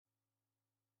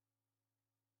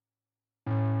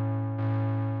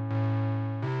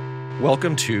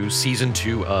Welcome to Season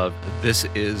 2 of This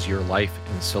Is Your Life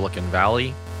in Silicon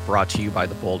Valley, brought to you by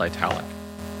The Bold Italic.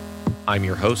 I'm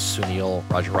your host, Sunil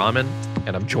Rajaraman,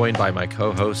 and I'm joined by my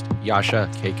co-host, Yasha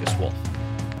Kakis-Wolf.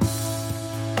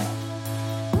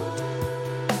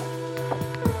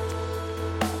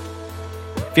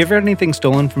 Have you ever had anything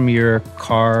stolen from your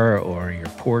car or your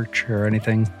porch or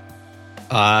anything?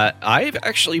 I've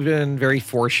actually been very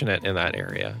fortunate in that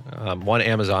area. One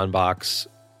Amazon box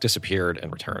disappeared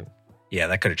and returned. Yeah,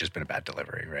 that could have just been a bad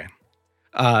delivery, right?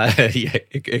 Yeah,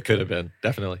 it could have been,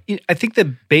 definitely. I think the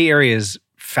Bay Area is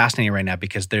fascinating right now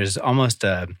because there's almost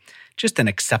just an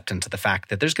acceptance of the fact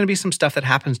that there's going to be some stuff that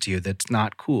happens to you that's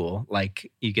not cool,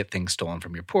 like you get things stolen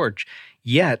from your porch.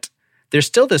 Yet, there's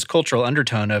still this cultural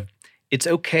undertone of, it's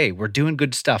okay, we're doing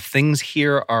good stuff. Things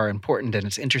here are important and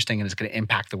it's interesting and it's going to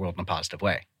impact the world in a positive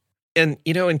way. And,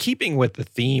 in keeping with the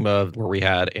theme of where we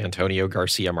had Antonio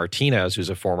Garcia Martinez, who's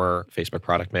a former Facebook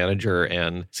product manager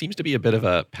and seems to be a bit of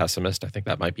a pessimist. I think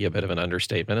that might be a bit of an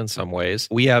understatement in some ways.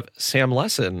 We have Sam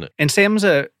Lessin. And Sam's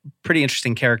a pretty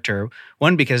interesting character.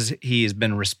 One, because he's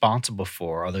been responsible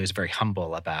for, although he's very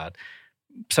humble about,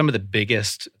 some of the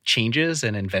biggest changes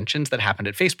and inventions that happened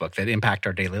at Facebook that impact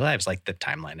our daily lives, like the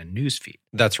timeline and newsfeed.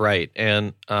 That's right.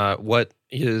 And what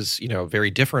is, very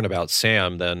different about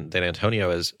Sam than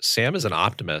Antonio is Sam is an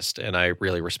optimist, and I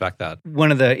really respect that.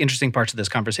 One of the interesting parts of this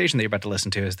conversation that you're about to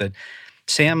listen to is that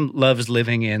Sam loves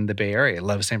living in the Bay Area,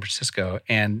 loves San Francisco,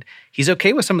 and he's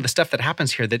okay with some of the stuff that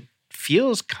happens here that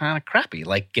feels kind of crappy,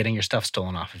 like getting your stuff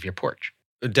stolen off of your porch.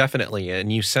 Definitely.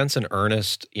 And you sense an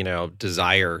earnest,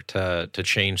 desire to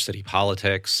change city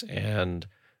politics and,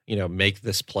 make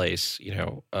this place,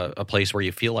 a place where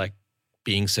you feel like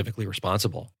being civically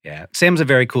responsible. Yeah. Sam's a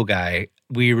very cool guy.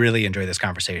 We really enjoy this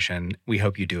conversation. We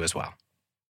hope you do as well.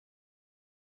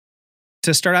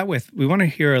 To start out with, we want to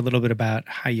hear a little bit about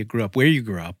how you grew up, where you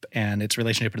grew up, and its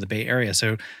relationship to the Bay Area.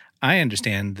 So I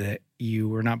understand that you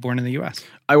were not born in the U.S.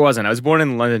 I wasn't. I was born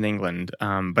in London, England,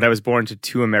 but I was born to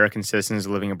two American citizens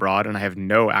living abroad, and I have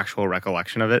no actual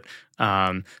recollection of it.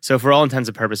 So for all intents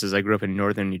and purposes, I grew up in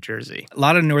northern New Jersey. A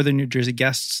lot of northern New Jersey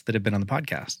guests that have been on the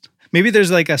podcast. Maybe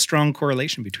there's like a strong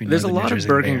correlation between There's a northern lot New of Jersey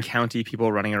Bergen County people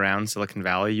running around Silicon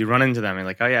Valley. You run into them and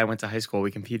like, oh yeah, I went to high school.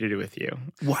 We competed with you.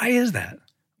 Why is that?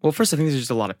 Well, first, I think there's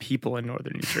just a lot of people in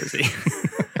northern New Jersey.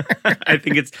 I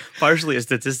think it's partially a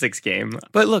statistics game.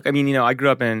 But look, I grew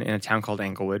up in a town called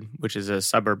Englewood, which is a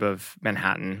suburb of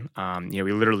Manhattan.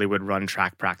 We literally would run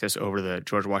track practice over the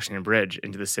George Washington Bridge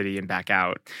into the city and back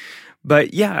out.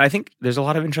 But yeah, I think there's a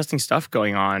lot of interesting stuff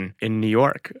going on in New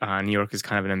York. New York is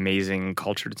kind of an amazing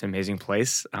culture. It's an amazing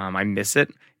place. I miss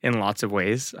it in lots of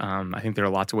ways. I think there are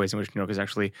lots of ways in which New York is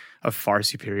actually a far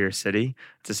superior city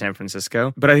to San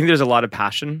Francisco. But I think there's a lot of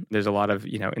passion. There's a lot of,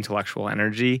 intellectual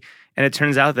energy. And it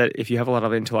turns out that if you have a lot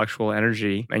of intellectual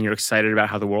energy and you're excited about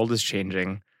how the world is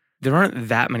changing, there aren't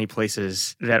that many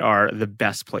places that are the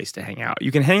best place to hang out.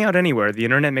 You can hang out anywhere. The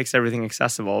internet makes everything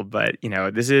accessible, but,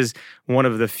 this is one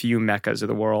of the few meccas of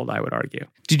the world, I would argue.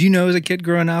 Did you know as a kid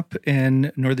growing up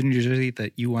in northern New Jersey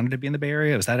that you wanted to be in the Bay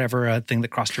Area? Was that ever a thing that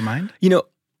crossed your mind?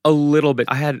 A little bit.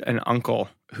 I had an uncle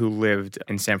who lived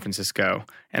in San Francisco,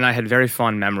 and I had very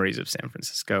fond memories of San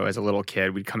Francisco as a little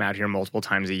kid. We'd come out here multiple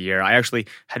times a year. I actually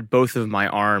had both of my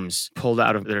arms pulled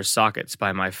out of their sockets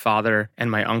by my father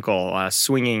and my uncle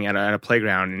swinging at a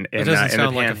playground. It doesn't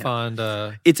sound like a fond...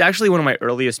 It's actually one of my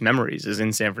earliest memories is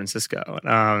in San Francisco.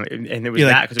 And it was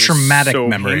that because traumatic it was so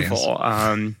memories. Painful.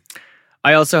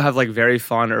 I also have very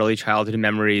fond early childhood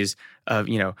memories of,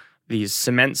 these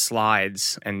cement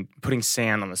slides and putting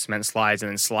sand on the cement slides and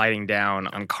then sliding down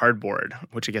on cardboard,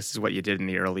 which I guess is what you did in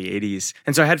the early 80s.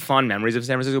 And so I had fond memories of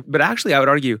San Francisco. But actually, I would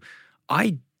argue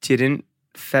I didn't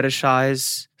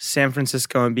fetishize San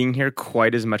Francisco and being here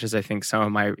quite as much as I think some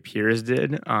of my peers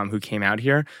did who came out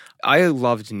here. I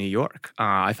loved New York.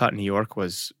 I thought New York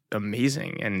was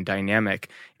amazing and dynamic.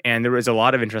 And there was a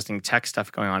lot of interesting tech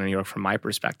stuff going on in New York from my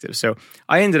perspective. So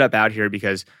I ended up out here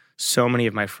because so many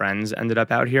of my friends ended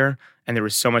up out here, and there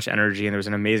was so much energy, and there was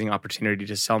an amazing opportunity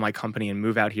to sell my company and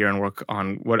move out here and work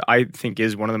on what I think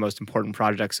is one of the most important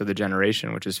projects of the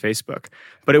generation, which is Facebook.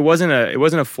 But it wasn't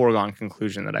a foregone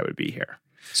conclusion that I would be here.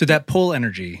 So that pull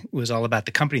energy was all about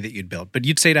the company that you'd built, but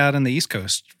you'd stayed out on the East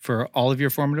Coast for all of your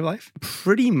formative life?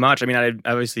 Pretty much. I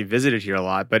obviously visited here a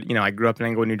lot, but I grew up in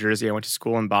Englewood, New Jersey. I went to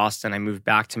school in Boston. I moved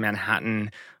back to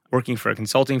Manhattan, working for a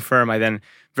consulting firm. I then,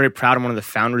 very proud, I'm one of the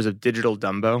founders of Digital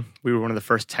Dumbo. We were one of the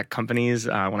first tech companies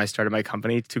when I started my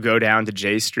company to go down to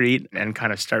J Street and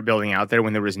kind of start building out there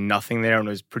when there was nothing there and it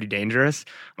was pretty dangerous.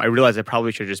 I realized I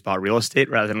probably should have just bought real estate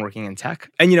rather than working in tech.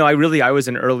 And, I was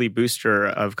an early booster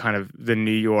of kind of the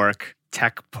New York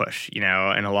tech push, in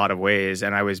a lot of ways.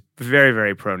 And I was very,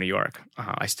 very pro New York.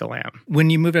 I still am. When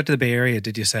you moved out to the Bay Area,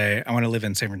 did you say, I want to live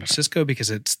in San Francisco because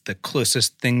it's the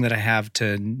closest thing that I have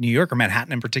to New York or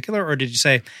Manhattan in particular? Or did you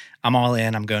say, I'm all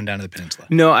in, I'm going down to the peninsula?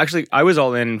 No, actually, I was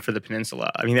all in for the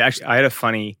peninsula. I mean, actually, I had a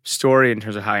funny story in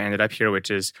terms of how I ended up here,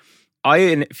 which is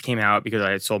I came out because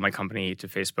I had sold my company to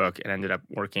Facebook and ended up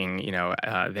working,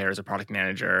 there as a product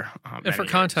manager. And for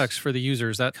context for the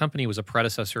users, that company was a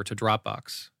predecessor to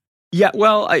Dropbox. Yeah,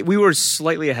 well, we were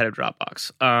slightly ahead of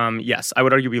Dropbox. Yes, I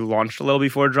would argue we launched a little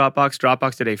before Dropbox.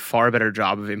 Dropbox did a far better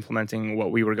job of implementing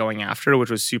what we were going after,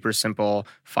 which was super simple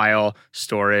file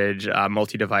storage,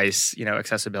 multi-device,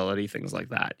 accessibility, things like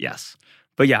that. Yes.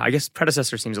 But yeah, I guess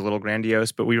predecessor seems a little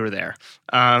grandiose, but we were there.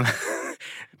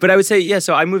 But I would say, yeah,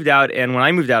 so I moved out. And when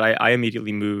I moved out, I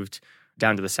immediately moved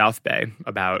down to the South Bay,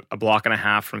 about a block and a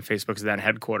half from Facebook's then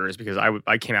headquarters, because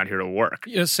I came out here to work.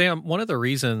 Yeah, Sam, one of the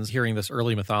reasons, hearing this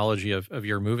early mythology of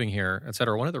your moving here, et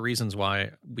cetera, one of the reasons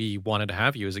why we wanted to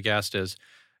have you as a guest is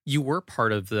you were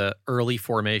part of the early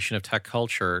formation of tech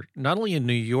culture, not only in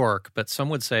New York, but some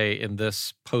would say in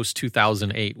this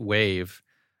post-2008 wave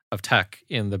of tech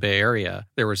in the Bay Area.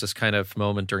 There was this kind of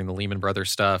moment during the Lehman Brothers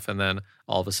stuff, and then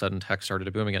all of a sudden tech started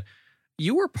to boom again.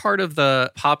 You were part of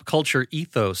the pop culture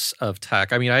ethos of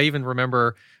tech. I mean, I even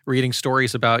remember reading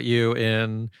stories about you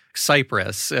in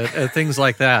Cyprus, things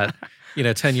like that,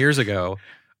 10 years ago.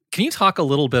 Can you talk a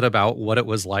little bit about what it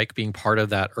was like being part of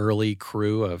that early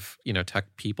crew of, tech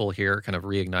people here, kind of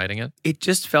reigniting it? It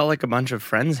just felt like a bunch of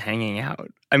friends hanging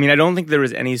out. I mean, I don't think there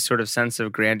was any sort of sense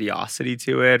of grandiosity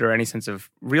to it or any sense of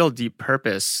real deep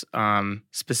purpose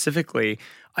specifically.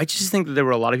 I just think that there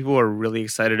were a lot of people who were really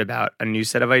excited about a new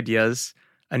set of ideas,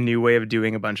 a new way of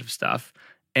doing a bunch of stuff.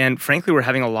 And frankly, we're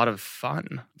having a lot of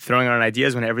fun throwing around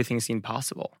ideas when everything seemed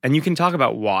possible. And you can talk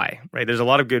about why, right? There's a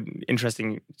lot of good,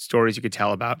 interesting stories you could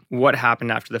tell about what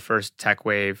happened after the first tech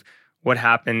wave, what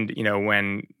happened,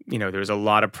 when, there was a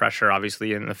lot of pressure,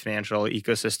 obviously, in the financial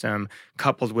ecosystem,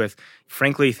 coupled with,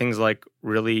 frankly, things like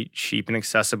really cheap and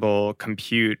accessible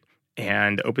compute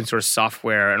and open source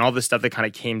software and all this stuff that kind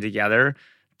of came together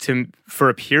to, for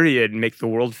a period, make the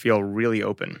world feel really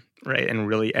open. Right.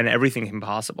 And everything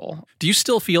impossible. Do you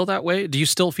still feel that way? Do you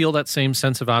still feel that same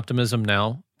sense of optimism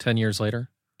now, 10 years later?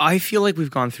 I feel like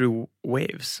we've gone through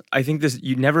waves. I think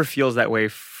you never feels that way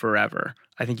forever.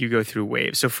 I think you go through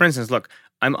waves. So for instance, look,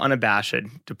 I'm unabashed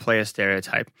to play a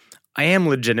stereotype. I am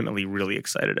legitimately really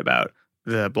excited about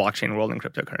the blockchain world and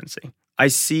cryptocurrency. I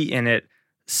see in it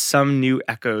some new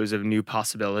echoes of new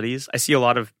possibilities. I see a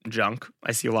lot of junk.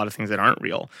 I see a lot of things that aren't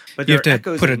real. But you have to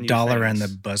put $1 in the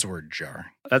buzzword jar.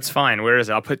 That's fine. Where is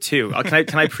it? I'll put 2.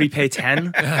 Can I prepay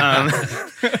 10?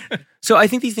 So I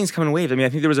think these things come in waves. I mean, I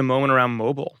think there was a moment around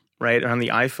mobile, right? Around the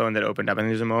iPhone that opened up. And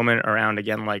there's a moment around,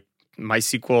 again, like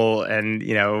MySQL and,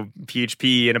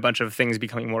 PHP and a bunch of things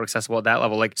becoming more accessible at that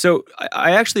level. So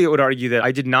I actually would argue that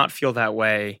I did not feel that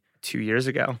way 2 years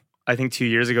ago. I think 2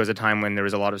 years ago was a time when there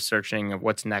was a lot of searching of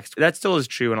what's next. That still is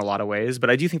true in a lot of ways, but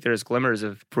I do think there's glimmers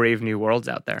of brave new worlds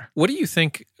out there. What do you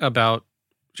think about,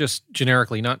 just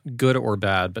generically, not good or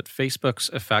bad, but Facebook's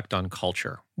effect on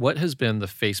culture? What has been the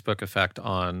Facebook effect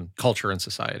on culture and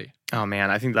society? Oh man,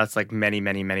 I think that's like many,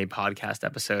 many, many podcast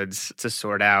episodes to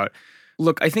sort out.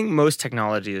 Look, I think most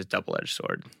technology is a double-edged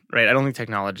sword, right? I don't think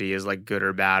technology is like good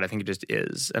or bad. I think it just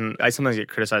is. And I sometimes get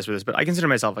criticized for this, but I consider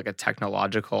myself like a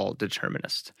technological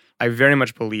determinist. I very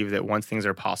much believe that once things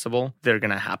are possible, they're going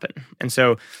to happen. And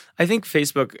so I think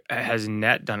Facebook has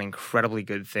net done incredibly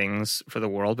good things for the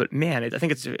world, but man, I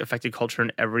think it's affected culture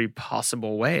in every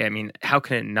possible way. I mean, how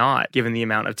can it not, given the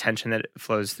amount of tension that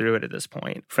flows through it at this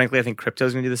point? Frankly, I think crypto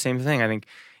is going to do the same thing.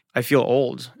 I feel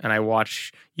old and I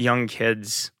watch young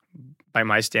kids, by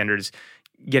my standards,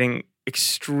 getting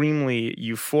extremely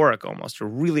euphoric almost, or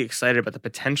really excited about the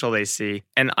potential they see.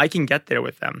 And I can get there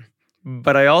with them.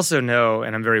 But I also know,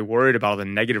 and I'm very worried about all the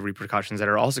negative repercussions that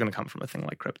are also going to come from a thing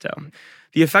like crypto.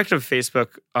 The effect of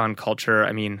Facebook on culture,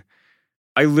 I mean,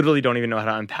 I literally don't even know how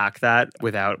to unpack that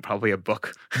without probably a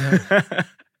book.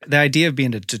 The idea of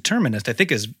being a determinist, I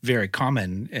think, is very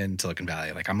common in Silicon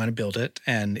Valley. Like, I'm going to build it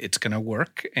and it's going to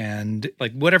work. And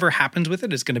like whatever happens with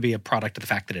it is going to be a product of the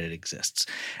fact that it exists.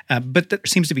 But that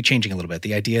seems to be changing a little bit.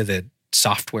 The idea that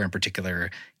software in particular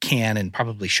can and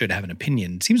probably should have an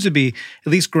opinion seems to be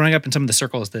at least growing up in some of the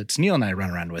circles that Sunil and I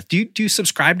run around with. Do you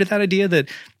subscribe to that idea that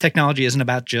technology isn't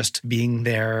about just being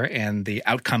there and the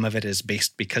outcome of it is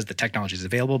based because the technology is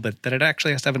available, but that it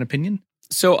actually has to have an opinion?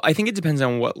 So I think it depends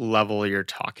on what level you're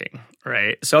talking,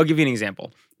 right? So I'll give you an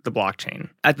example, the blockchain.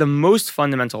 At the most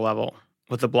fundamental level,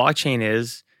 what the blockchain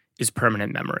is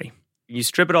permanent memory. You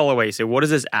strip it all away. You say, what does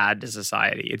this add to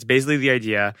society? It's basically the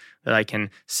idea that I can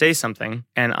say something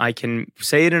and I can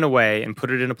say it in a way and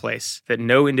put it in a place that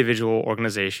no individual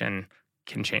organization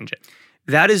can change it.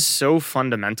 That is so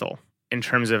fundamental in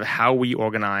terms of how we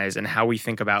organize and how we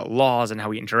think about laws and how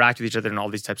we interact with each other and all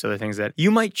these types of other things that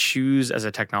you might choose as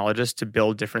a technologist to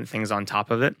build different things on top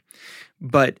of it.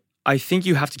 But I think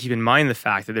you have to keep in mind the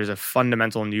fact that there's a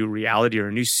fundamental new reality or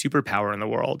a new superpower in the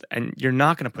world, and you're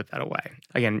not going to put that away.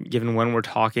 Again, given when we're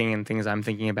talking and things I'm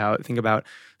thinking about, think about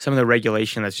some of the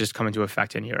regulation that's just come into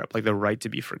effect in Europe, like the right to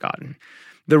be forgotten.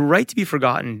 The right to be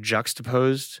forgotten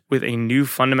juxtaposed with a new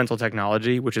fundamental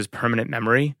technology, which is permanent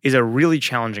memory, is a really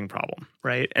challenging problem,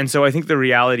 right? And so I think the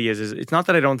reality is it's not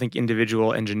that I don't think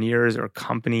individual engineers or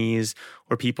companies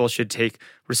or people should take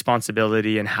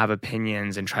responsibility and have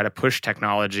opinions and try to push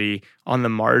technology on the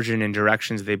margin in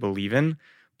directions they believe in.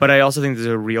 But I also think there's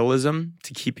a realism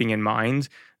to keeping in mind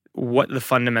what the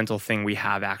fundamental thing we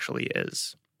have actually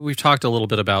is. We've talked a little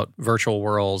bit about virtual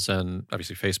worlds and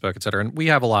obviously Facebook, et cetera. And we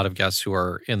have a lot of guests who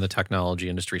are in the technology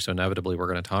industry, so inevitably we're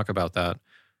going to talk about that.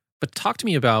 But talk to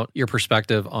me about your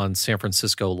perspective on San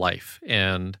Francisco life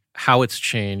and how it's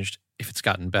changed, if it's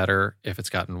gotten better, if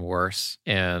it's gotten worse,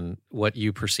 and what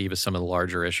you perceive as some of the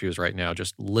larger issues right now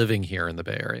just living here in the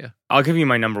Bay Area. I'll give you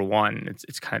my number one.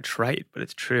 It's kind of trite, but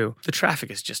it's true. The traffic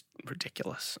is just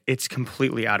ridiculous. It's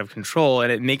completely out of control,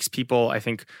 and it makes people, I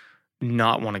think,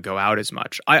 not want to go out as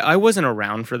much. I wasn't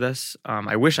around for this.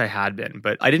 I wish I had been,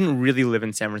 but I didn't really live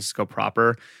in San Francisco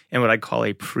proper in what I'd call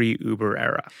a pre-Uber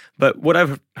era. But what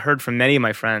I've heard from many of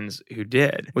my friends who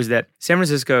did was that San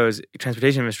Francisco's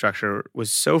transportation infrastructure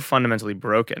was so fundamentally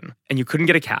broken and you couldn't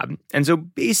get a cab. And so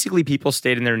basically people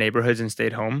stayed in their neighborhoods and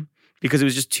stayed home because it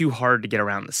was just too hard to get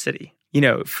around the city. You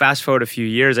know, fast forward a few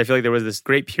years, I feel like there was this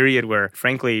great period where,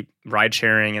 frankly, ride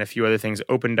sharing and a few other things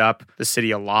opened up the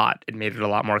city a lot. It made it a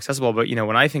lot more accessible. But, you know,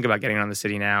 when I think about getting around the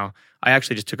city now, I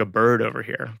actually just took a bird over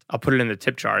here. I'll put it in the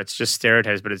tip jar. It's just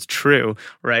stereotypes, but it's true,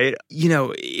 right? You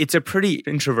know, it's a pretty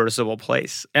intraversible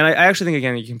place. And I actually think,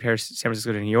 again, you compare San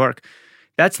Francisco to New York,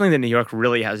 that's something that New York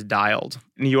really has dialed.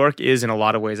 New York is, in a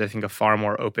lot of ways, I think, a far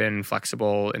more open,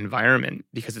 flexible environment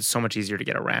because it's so much easier to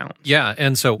get around. Yeah.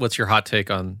 And so what's your hot take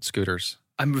on scooters?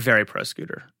 I'm very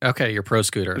pro-scooter. Okay, you're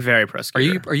pro-scooter. Very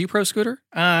pro-scooter. Are you pro-scooter?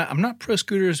 I'm not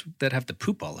pro-scooters that have the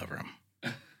poop all over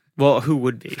them. Well, who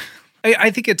would be?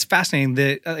 I think it's fascinating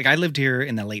that I lived here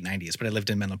in the late 90s, but I lived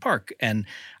in Menlo Park, and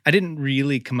I didn't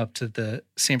really come up to the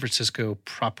San Francisco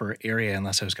proper area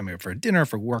unless I was coming up for a dinner,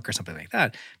 for work, or something like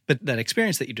that. But that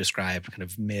experience that you described, kind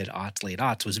of mid-aughts,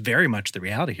 late-aughts, was very much the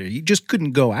reality here. You just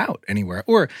couldn't go out anywhere.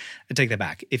 Or, I take that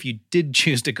back, if you did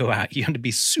choose to go out, you had to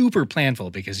be super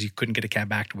planful because you couldn't get a cab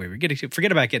back to where you were getting to.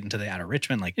 Forget about getting to the outer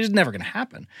Richmond. Like, it's never going to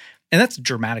happen. And that's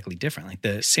dramatically different. Like,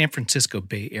 the San Francisco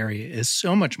Bay Area is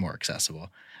so much more accessible.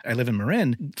 I live in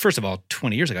Marin. First of all,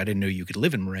 20 years ago, I didn't know you could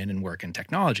live in Marin and work in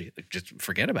technology. Like, just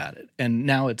forget about it. And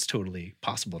now it's totally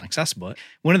possible and accessible.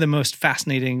 One of the most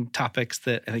fascinating topics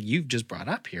that I think you've just brought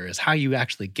up here is how you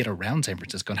actually get around San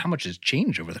Francisco and how much has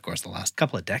changed over the course of the last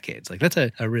couple of decades. Like, that's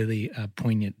a really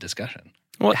poignant discussion.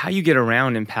 Well, how you get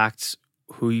around impacts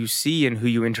who you see and who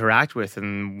you interact with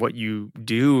and what you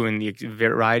do and the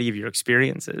variety of your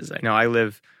experiences. I know I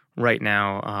live right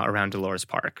now around Dolores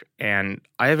Park, and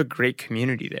I have a great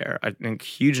community there. A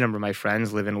huge number of my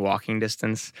friends live in walking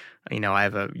distance. You know, I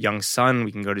have a young son.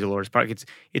 We can go to Dolores Park.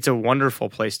 It's a wonderful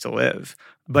place to live,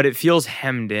 but it feels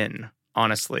hemmed in,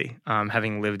 honestly,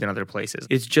 having lived in other places.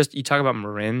 It's just, you talk about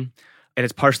Marin, and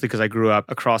it's partially because I grew up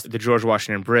across the George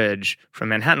Washington Bridge from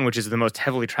Manhattan, which is the most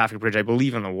heavily trafficked bridge, I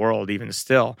believe, in the world, even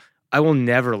still. I will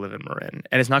never live in Marin.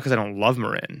 And it's not because I don't love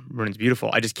Marin. Marin's beautiful.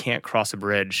 I just can't cross a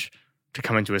bridge to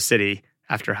come into a city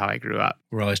after how I grew up.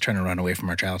 We're always trying to run away from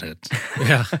our childhoods.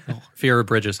 Yeah. Fear of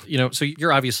bridges. You know, so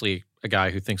you're obviously a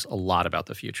guy who thinks a lot about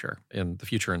the future, and the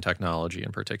future in technology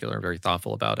in particular, very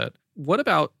thoughtful about it. What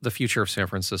about the future of San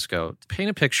Francisco? Paint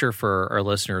a picture for our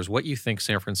listeners what you think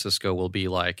San Francisco will be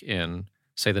like in,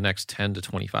 say, the next 10 to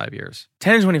 25 years.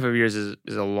 10 to 25 years is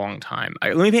a long time.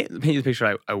 Let me paint you the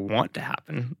picture I want to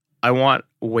happen. I want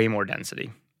way more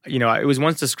density. You know, it was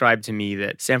once described to me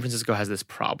that San Francisco has this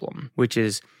problem, which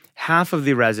is half of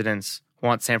the residents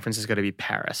want San Francisco to be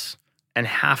Paris, and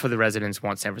half of the residents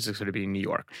want San Francisco to be New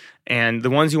York. And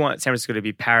the ones who want San Francisco to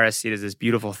be Paris see it as this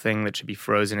beautiful thing that should be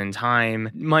frozen in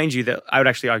time. Mind you, that I would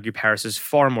actually argue Paris is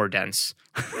far more dense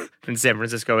than San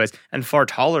Francisco is, and far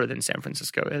taller than San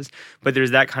Francisco is. But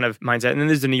there's that kind of mindset. And then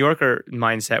there's the New Yorker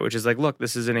mindset, which is like, look,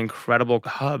 this is an incredible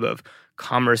hub of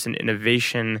commerce and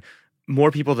innovation, more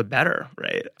people, the better,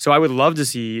 right? So I would love to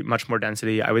see much more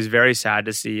density. I was very sad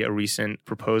to see a recent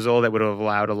proposal that would have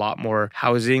allowed a lot more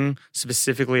housing,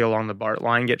 specifically along the BART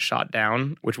line, get shot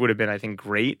down, which would have been, I think,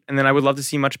 great. And then I would love to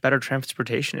see much better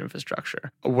transportation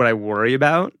infrastructure. What I worry is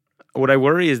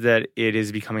that it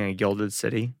is becoming a gilded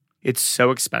city. It's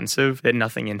so expensive that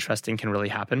nothing interesting can really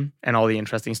happen. And all the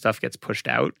interesting stuff gets pushed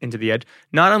out into the edge.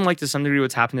 Not unlike, to some degree,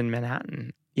 what's happened in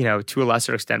Manhattan. To a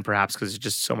lesser extent, perhaps, because it's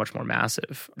just so much more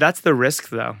massive. That's the risk,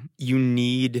 though. You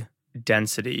need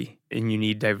density and you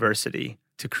need diversity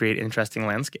to create interesting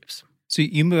landscapes. So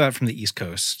you move out from the East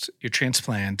Coast, you're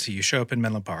transplant, you show up in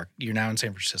Menlo Park, you're now in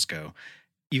San Francisco.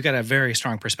 You've got a very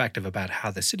strong perspective about how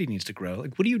the city needs to grow.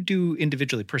 Like, what do you do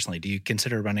individually, personally? Do you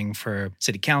consider running for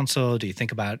city council? Do you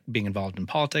think about being involved in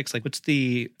politics? Like, what's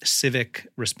the civic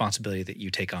responsibility that you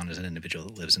take on as an individual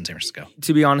that lives in San Francisco?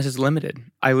 To be honest, it's limited.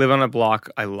 I live on a block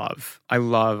I love. I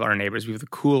love our neighbors. We have the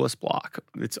coolest block.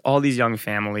 It's all these young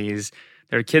families.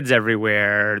 There are kids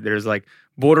everywhere. There's like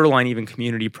borderline even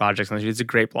community projects. It's a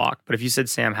great block. But if you said,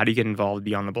 Sam, how do you get involved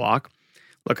beyond the block?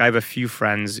 Look, I have a few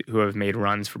friends who have made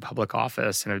runs for public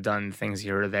office and have done things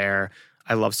here or there.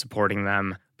 I love supporting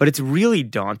them. But it's really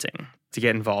daunting to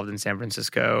get involved in San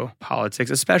Francisco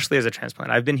politics, especially as a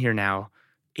transplant. I've been here now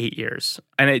 8 years.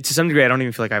 And to some degree, I don't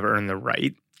even feel like I've earned the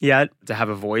right yet to have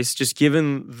a voice, just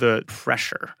given the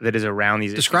pressure that is around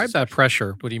these issues. Describe that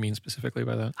pressure. What do you mean specifically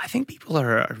by that? I think people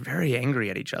are very angry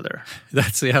at each other.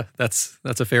 That's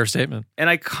a fair statement.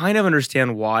 And I kind of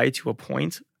understand why, to a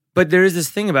point. But there is this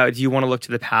thing about, do you want to look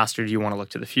to the past or do you want to look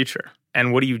to the future?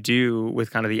 And what do you do with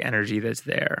kind of the energy that's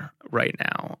there right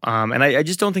now? And I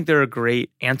just don't think there are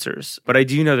great answers. But I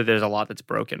do know that there's a lot that's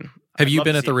broken. Have you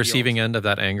been at the receiving end of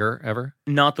that anger ever?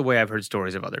 Not the way I've heard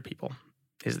stories of other people,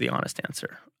 is the honest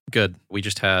answer. Good. We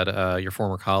just had your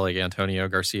former colleague, Antonio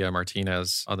Garcia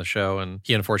Martinez, on the show, and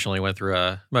he unfortunately went through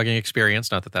a mugging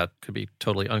experience. Not that that could be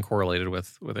totally uncorrelated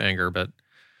with anger, but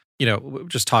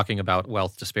just talking about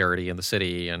wealth disparity in the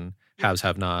city and haves,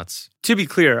 have-nots. To be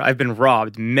clear, I've been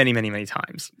robbed many, many, many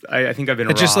times. I think I've been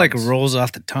robbed. It just like rolls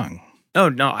off the tongue. Oh,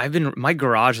 no. My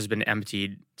garage has been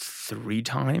emptied 3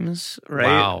 times, right?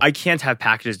 Wow. I can't have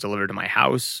packages delivered to my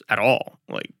house at all.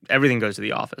 Like, everything goes to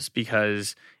the office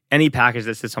because any package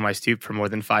that sits on my stoop for more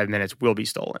than 5 minutes will be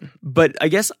stolen. But I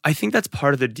think that's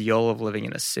part of the deal of living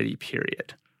in a city,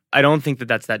 period. I don't think that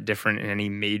that's that different in any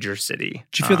major city.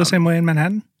 Did you feel the same way in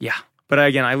Manhattan? Yeah. But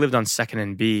again, I lived on 2nd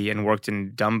and B and worked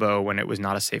in Dumbo when it was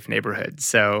not a safe neighborhood.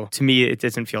 So to me, it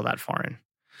doesn't feel that foreign.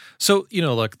 So,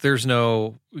 look, there's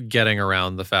no getting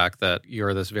around the fact that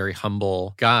you're this very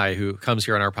humble guy who comes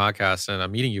here on our podcast, and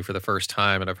I'm meeting you for the first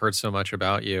time and I've heard so much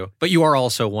about you. But you are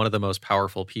also one of the most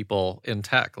powerful people in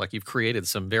tech. Like, you've created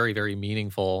some very, very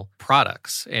meaningful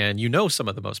products, and some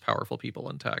of the most powerful people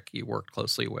in tech. You worked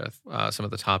closely with some of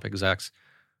the top execs.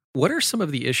 What are some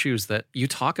of the issues that you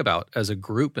talk about as a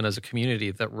group and as a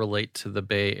community that relate to the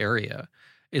Bay Area?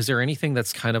 Is there anything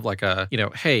that's kind of like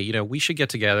hey, we should get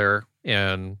together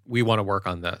and we want to work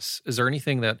on this? Is there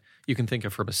anything that you can think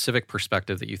of from a civic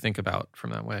perspective that you think about from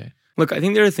that way? Look, I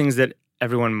think there are things that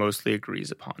everyone mostly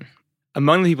agrees upon.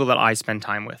 Among the people that I spend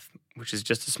time with, which is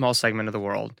just a small segment of the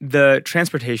world, the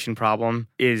transportation problem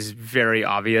is very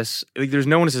obvious. Like, there's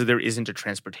no one who says there isn't a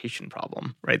transportation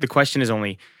problem, right? The question is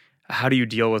only, how do you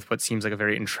deal with what seems like a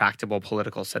very intractable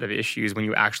political set of issues when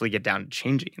you actually get down to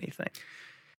changing anything?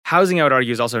 Housing, I would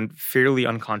argue, is also fairly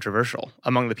uncontroversial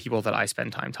among the people that I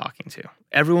spend time talking to.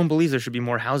 Everyone believes there should be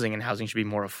more housing and housing should be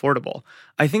more affordable.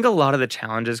 I think a lot of the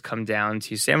challenges come down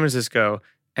to San Francisco,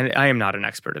 and I am not an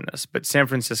expert in this, but San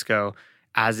Francisco,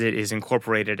 as it is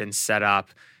incorporated and set up,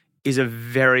 is a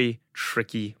very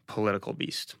tricky political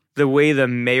beast. The way the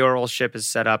mayoralship is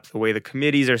set up, the way the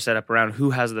committees are set up around who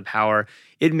has the power,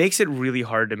 it makes it really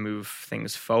hard to move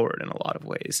things forward in a lot of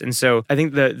ways. And so I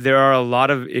think that there are a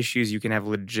lot of issues you can have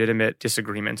legitimate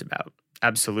disagreement about.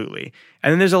 Absolutely.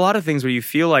 And then there's a lot of things where you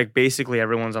feel like basically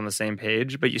everyone's on the same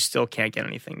page, but you still can't get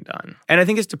anything done. And I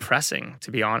think it's depressing,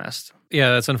 to be honest.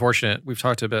 Yeah, that's unfortunate. We've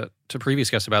talked a bit to previous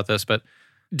guests about this, but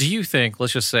do you think,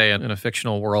 let's just say in a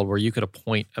fictional world where you could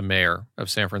appoint a mayor of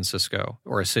San Francisco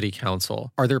or a city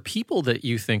council, are there people that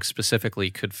you think specifically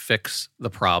could fix the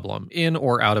problem in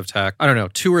or out of tech? I don't know,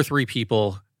 2 or 3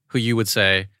 people who you would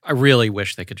say, I really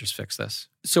wish they could just fix this?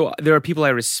 So there are people I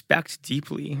respect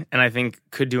deeply and I think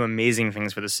could do amazing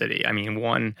things for the city. I mean,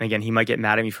 one, and again, he might get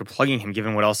mad at me for plugging him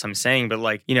given what else I'm saying, but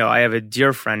I have a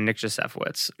dear friend, Nick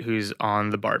Josefowicz, who's on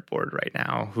the BART board right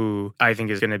now, who I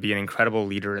think is going to be an incredible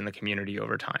leader in the community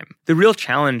over time. The real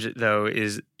challenge, though,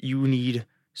 is you need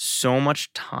so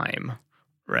much time,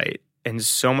 right? and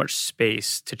so much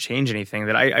space to change anything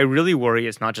that I really worry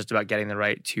it's not just about getting the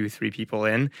right 2-3 people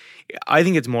in. I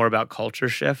think it's more about culture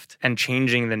shift and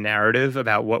changing the narrative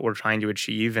about what we're trying to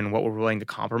achieve and what we're willing to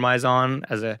compromise on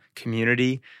as a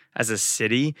community, as a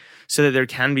city, so that there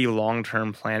can be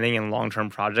long-term planning and long-term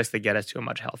projects that get us to a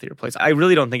much healthier place. I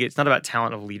really don't think it's not about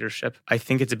talent of leadership. I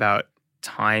think it's about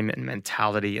time and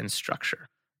mentality and structure.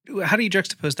 How do you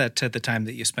juxtapose that to the time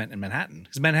that you spent in Manhattan?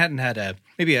 Because Manhattan had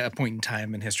maybe a point in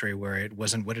time in history where it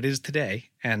wasn't what it is today,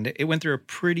 and it went through a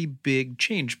pretty big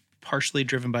change, partially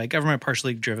driven by government,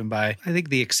 partially driven by, I think,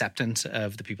 the acceptance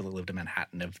of the people that lived in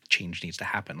Manhattan of change needs to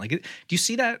happen. Like, do you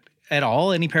see that at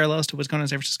all? Any parallels to what's going on in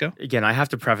San Francisco? Again, I have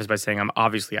to preface by saying I'm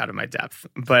obviously out of my depth,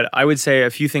 but I would say a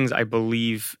few things I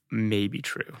believe may be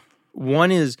true.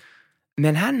 One is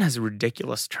Manhattan has a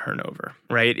ridiculous turnover,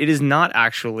 right? It is not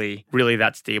actually really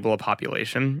that stable a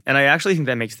population. And I actually think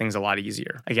that makes things a lot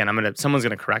easier. Again, someone's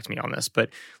going to correct me on this, but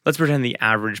let's pretend the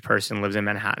average person lives in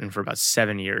Manhattan for about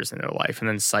 7 years in their life and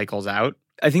then cycles out.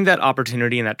 I think that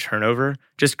opportunity and that turnover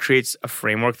just creates a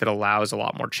framework that allows a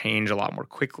lot more change a lot more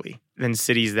quickly than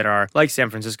cities that are like San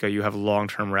Francisco. You have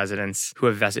long-term residents who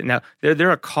have vested. Now,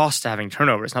 there are costs to having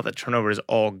turnover. It's not that turnover is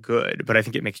all good, but I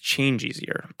think it makes change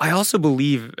easier. I also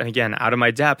believe, and again, out of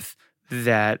my depth,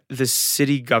 that the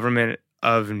city government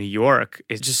of New York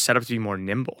is just set up to be more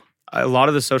nimble. A lot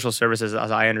of the social services, as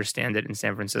I understand it in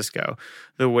San Francisco,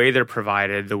 the way they're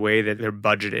provided, the way that they're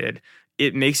budgeted,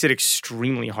 it makes it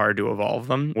extremely hard to evolve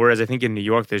them. Whereas I think in New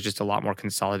York, there's just a lot more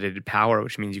consolidated power,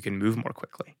 which means you can move more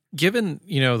quickly. Given,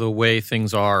 the way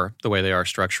things are, the way they are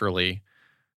structurally,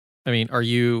 I mean, would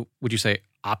you say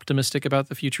optimistic about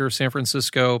the future of San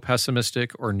Francisco,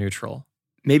 pessimistic, or neutral?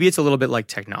 Maybe it's a little bit like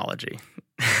technology,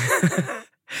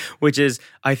 which is,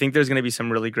 I think there's going to be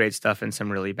some really great stuff and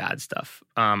some really bad stuff.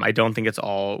 I don't think it's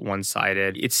all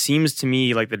one-sided. It seems to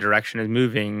me like the direction is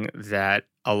moving that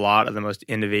a lot of the most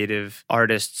innovative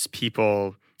artists,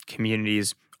 people,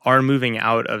 communities are moving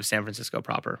out of San Francisco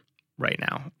proper right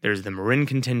now. There's the Marin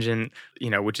contingent,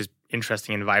 which is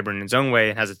interesting and vibrant in its own way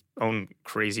and has its own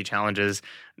crazy challenges.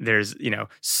 There's,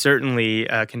 certainly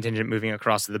a contingent moving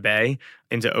across the Bay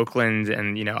into Oakland.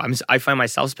 And, I find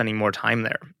myself spending more time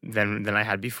there than I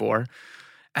had before.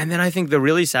 And then I think the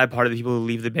really sad part of the people who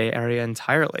leave the Bay Area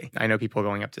entirely. I know people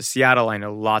going up to Seattle. I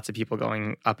know lots of people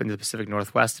going up into the Pacific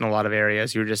Northwest in a lot of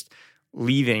areas who are just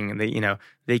leaving.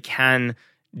 They can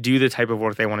do the type of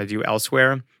work they want to do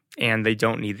elsewhere, and they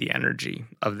don't need the energy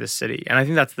of this city. And I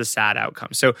think that's the sad outcome.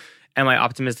 So am I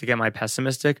optimistic? Am I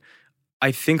pessimistic?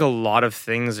 I think a lot of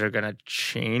things are going to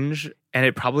change, and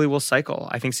it probably will cycle.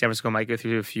 I think San Francisco might go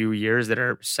through a few years that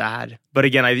are sad. But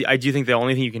again, I do think the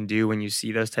only thing you can do when you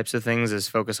see those types of things is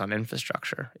focus on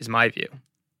infrastructure, is my view.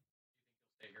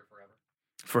 Stay here forever?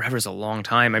 Forever is a long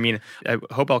time. I mean, I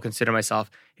hope I'll consider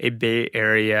myself a Bay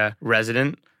Area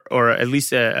resident, or at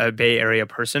least a Bay Area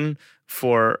person,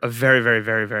 for a very, very,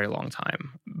 very, very long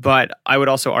time. But I would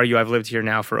also argue I've lived here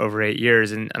now for over 8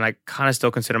 years, and I kind of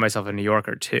still consider myself a New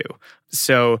Yorker too.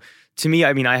 So to me,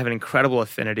 I mean, I have an incredible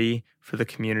affinity for the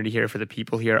community here, for the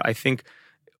people here. I think,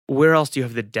 where else do you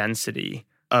have the density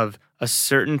of a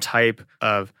certain type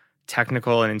of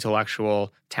technical and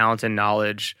intellectual talent and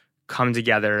knowledge come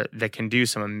together that can do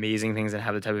some amazing things and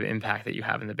have the type of impact that you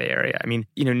have in the Bay Area? I mean,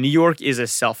 New York is a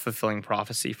self-fulfilling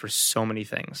prophecy for so many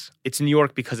things. It's New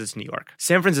York because it's New York.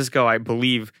 San Francisco, I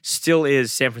believe, still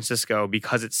is San Francisco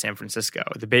because it's San Francisco.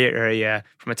 The Bay Area,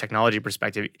 from a technology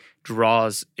perspective,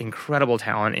 draws incredible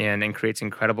talent in and creates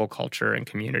incredible culture and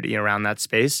community around that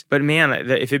space. But man,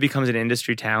 if it becomes an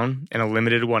industry town, and a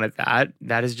limited one at that,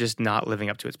 that is just not living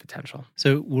up to its potential.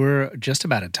 So we're just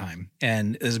about at time,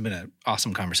 and this has been an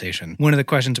awesome conversation. One of the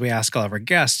questions we ask all of our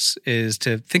guests is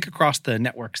to think across the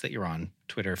networks that you're on: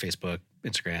 Twitter, Facebook,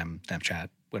 Instagram, Snapchat,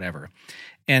 whatever,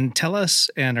 and tell us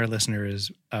and our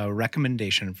listeners a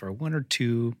recommendation for 1 or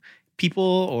 2 people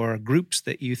or groups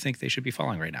that you think they should be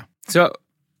following right now. So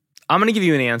I'm going to give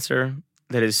you an answer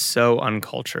that is so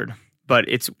uncultured, but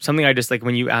it's something I just like.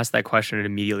 When you ask that question, it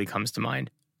immediately comes to mind.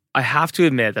 I have to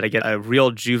admit that I get a real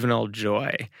juvenile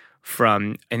joy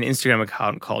from an Instagram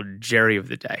account called Jerry of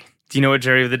the Day. Do you know what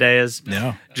Jerry of the Day is?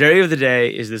 No. Jerry of the Day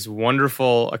is this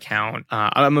wonderful account.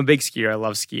 I'm a big skier. I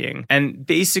love skiing. And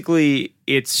basically,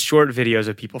 it's short videos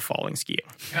of people falling skiing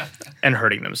and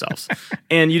hurting themselves.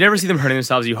 And you never see them hurting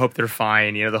themselves. You hope they're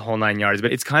fine, the whole 9 yards.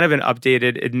 But it's kind of an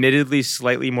updated, admittedly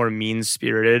slightly more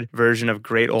mean-spirited version of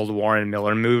great old Warren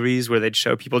Miller movies where they'd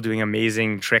show people doing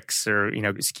amazing tricks or,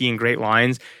 skiing great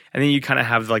lines. And then you kind of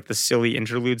have like the silly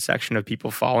interlude section of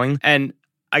people falling. And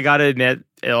I got to admit,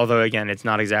 although again, it's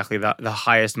not exactly the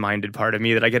highest minded part of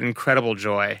me, that I get incredible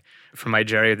joy for my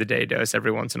Jerry of the Day dose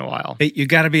every once in a while. Hey, you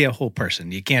got to be a whole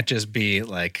person. You can't just be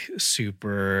like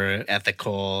super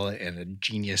ethical and a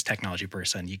genius technology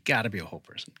person. You got to be a whole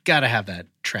person. Got to have that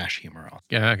trash humor also.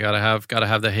 Yeah, gotta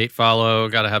have the hate follow,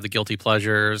 gotta have the guilty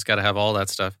pleasures, gotta have all that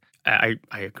stuff. I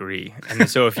agree. And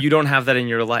so if you don't have that in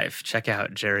your life, check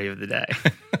out Jerry of the Day.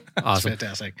 Awesome.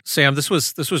 Fantastic. Sam, this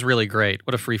was really great.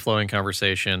 What a free-flowing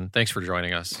conversation. Thanks for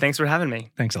joining us. Thanks for having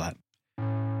me. Thanks a lot.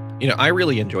 I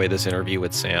really enjoy this interview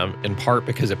with Sam, in part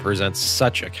because it presents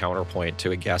such a counterpoint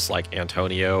to a guest like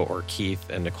Antonio or Keith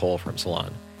and Nicole from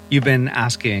Salon. You've been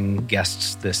asking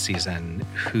guests this season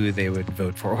who they would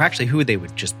vote for, or actually who they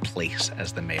would just place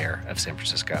as the mayor of San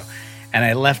Francisco. And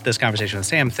I left this conversation with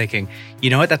Sam thinking, you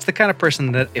know what, that's the kind of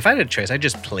person that if I had a choice, I'd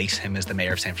just place him as the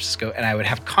mayor of San Francisco, and I would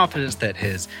have confidence that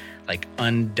his like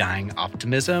undying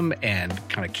optimism and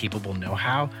kind of capable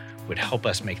know-how would help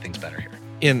us make things better here.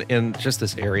 In just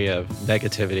this area of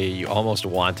negativity, you almost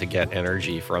want to get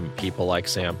energy from people like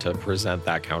Sam to present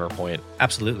that counterpoint.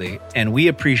 Absolutely. And we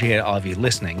appreciate all of you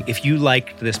listening. If you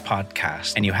liked this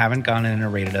podcast and you haven't gone in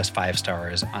and rated us 5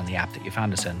 stars on the app that you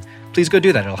found us in, please go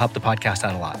do that. It'll help the podcast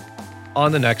out a lot.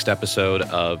 On the next episode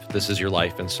of This Is Your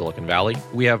Life in Silicon Valley,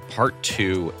 we have part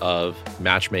 2 of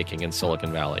Matchmaking in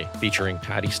Silicon Valley, featuring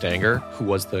Patty Stanger, who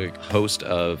was the host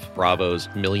of Bravo's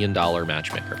 $1 Million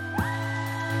Matchmaker.